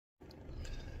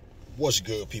What's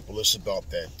good, people? It's about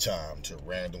that time to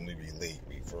randomly relate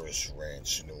reverse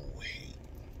rants, no hate.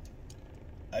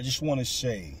 I just want to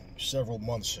say, several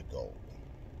months ago,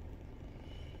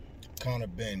 Conor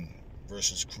Ben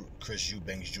versus Chris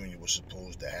Eubanks Jr. was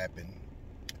supposed to happen,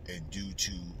 and due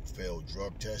to failed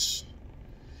drug tests,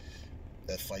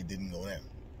 that fight didn't go down.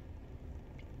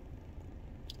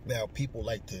 Now, people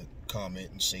like to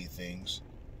comment and say things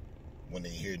when they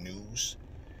hear news.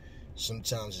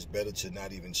 Sometimes it's better to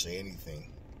not even say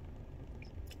anything.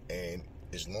 And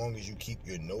as long as you keep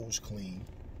your nose clean,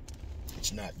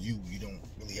 it's not you. You don't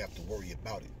really have to worry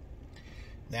about it.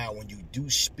 Now, when you do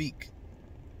speak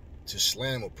to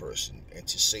slam a person and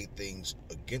to say things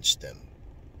against them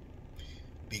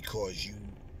because you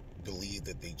believe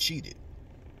that they cheated,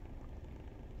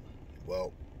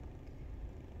 well,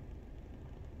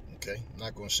 okay, I'm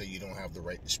not going to say you don't have the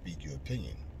right to speak your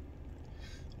opinion.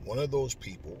 One of those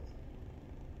people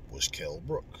was Kell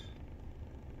Brook,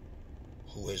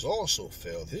 who has also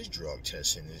failed his drug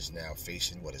test and is now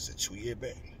facing, 2-year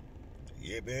ban?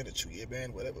 A 2-year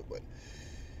ban, whatever. But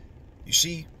you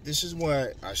see, this is why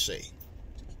I say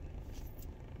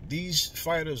these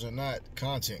fighters are not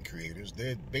content creators.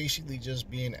 They're basically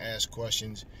just being asked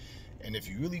questions. And if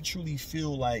you really truly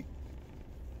feel like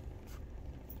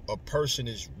a person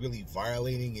is really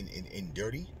violating and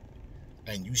dirty,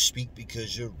 and you speak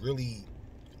because you're really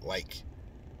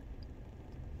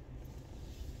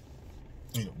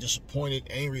disappointed,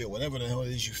 angry, or whatever the hell it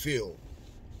is you feel,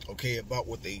 okay, about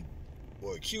what they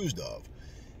were accused of,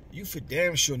 you for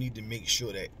damn sure need to make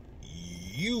sure that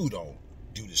you don't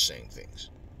do the same things.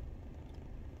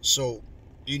 So,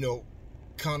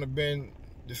 Conor Ben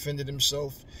defended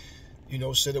himself,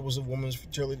 said it was a woman's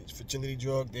fertility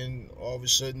drug. Then all of a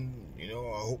sudden, I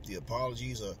hope the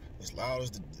apologies are as loud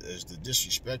as the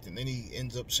disrespect. And then he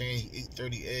ends up saying he ate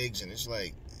 30 eggs. And it's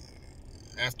like,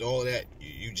 after all of that,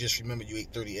 you just remember you ate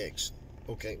 30 eggs.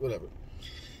 Okay, whatever.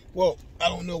 Well, I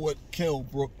don't know what Kell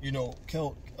Brook, not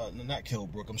Kell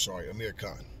Brook, I'm sorry, Amir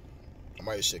Khan. I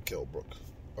might have said Kell Brook.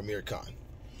 Amir Khan.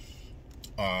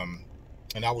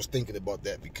 And I was thinking about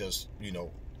that because,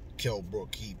 Kell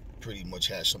Brook, he pretty much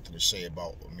has something to say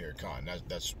about Amir Khan.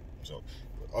 So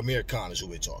Amir Khan is who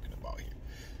we're talking about here.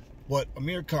 But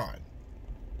Amir Khan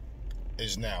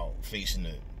is now facing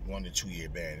a 1 to 2 year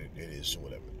ban, it is, or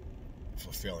whatever,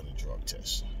 for failing the drug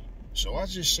test. So I'll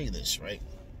just say this, right?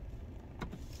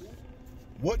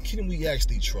 What can we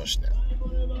actually trust now?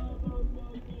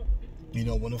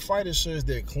 When a fighter says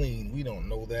they're clean, we don't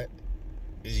know that.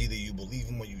 It's either you believe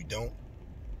them or you don't.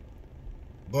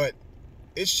 But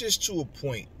it's just to a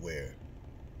point where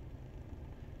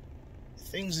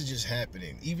things are just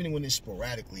happening. Even when it's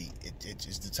sporadically,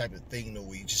 it's the type of thing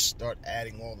where you just start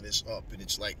adding all of this up. And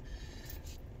it's like,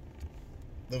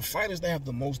 the fighters that have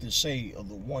the most to say are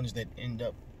the ones that end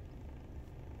up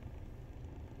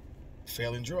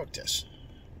failing drug tests.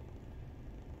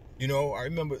 I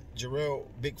remember Jarrell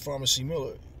Big Pharmacy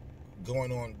Miller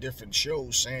going on different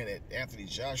shows saying that Anthony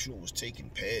Joshua was taking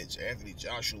peds, Anthony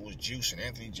Joshua was juicing,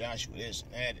 Anthony Joshua this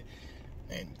and that,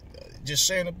 and just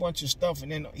saying a bunch of stuff,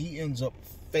 and then he ends up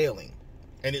failing.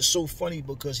 And it's so funny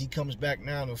because he comes back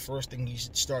now and the first thing he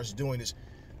starts doing is,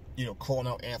 calling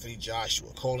out Anthony Joshua,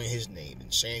 calling his name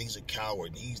and saying he's a coward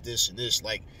and he's this and this.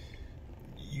 Like,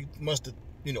 you must have,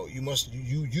 you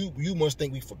must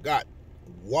think we forgot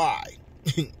why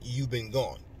you've been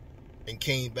gone and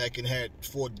came back and had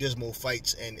 4 dismal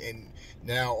fights, and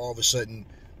now all of a sudden,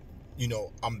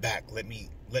 I'm back. Let me,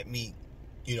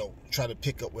 try to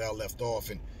pick up where I left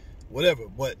off and whatever.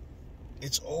 But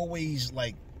it's always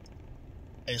like,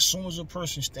 as soon as a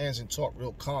person stands and talk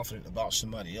real confident about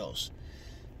somebody else,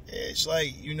 it's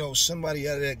like, somebody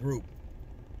out of that group,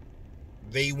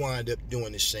 they wind up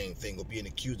doing the same thing or being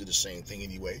accused of the same thing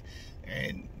anyway.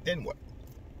 And then what?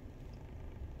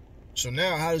 So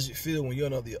now, how does it feel when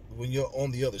you're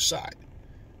on the other side?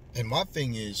 And my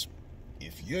thing is,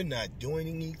 if you're not doing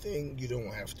anything, you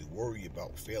don't have to worry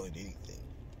about failing anything.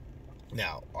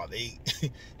 Now, are they?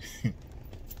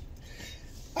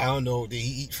 I don't know. Did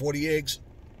he eat 40 eggs?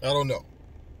 I don't know.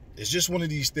 It's just one of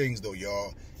these things, though,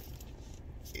 y'all,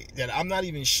 that I'm not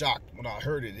even shocked when I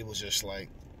heard it. It was just like,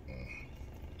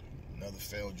 another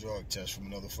failed drug test from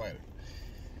another fighter.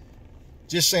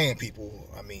 Just saying, people.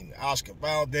 I mean, Oscar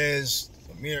Valdez,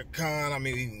 Amir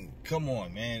Khan. Come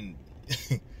on, man.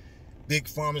 Big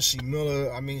Pharmacy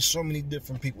Miller. So many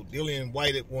different people. Dillian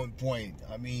White at one point.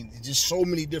 Just so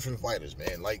many different fighters,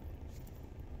 man.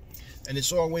 And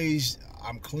it's always,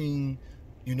 I'm clean.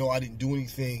 I didn't do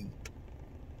anything.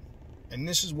 And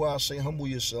this is why I say humble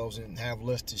yourselves and have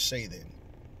less to say then.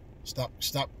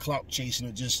 Stop clout chasing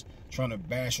or just trying to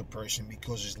bash a person,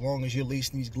 because as long as you're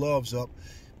lacing these gloves up,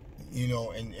 you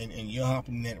know, and you're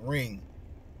hopping in that ring,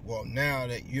 well, now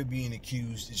that you're being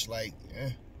accused, it's like,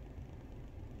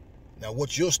 now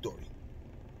what's your story?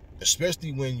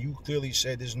 Especially when you clearly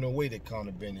said there's no way that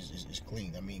Conor Benn is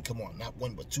clean. I mean, come on, not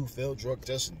one but two failed drug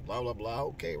tests and blah, blah, blah.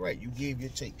 Okay, right, you gave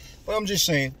your take. But I'm just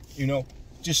saying, you know,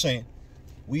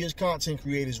 we as content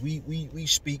creators, we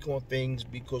speak on things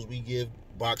because we give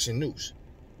boxing news.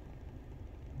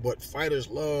 But fighters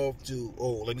love to,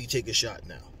 oh, let me take a shot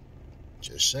now.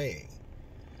 Just saying.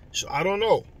 So I don't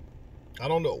know.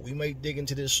 We might dig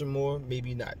into this some more,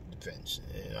 maybe not. Depends.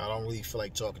 And I don't really feel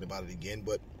like talking about it again,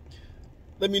 but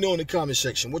let me know in the comment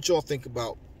section what y'all think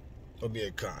about Amir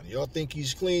Khan. Y'all think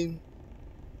he's clean?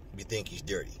 You think he's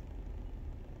dirty?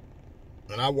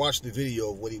 And I watched the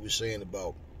video of what he was saying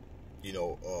about, you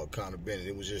know, Conor Benn.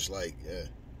 It was just like,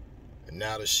 and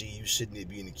now to see you sitting there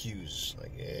being accused,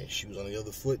 like, she was on the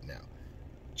other foot now.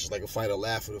 Just like a fighter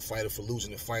laugh at a fighter for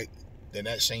losing the fight, then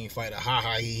that same fighter,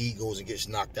 he goes and gets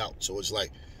knocked out. So it's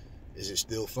like, is it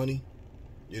still funny?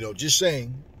 You know, just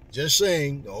saying,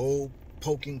 the whole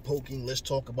poking, let's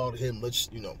talk about him, let's,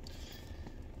 you know.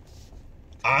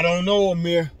 I don't know,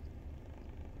 Amir.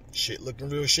 Shit looking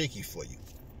real shaky for you.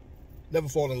 Never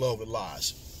fall in love with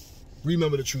lies.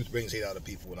 Remember, the truth brings hate out of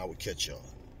people, and I will catch y'all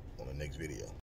on the next video.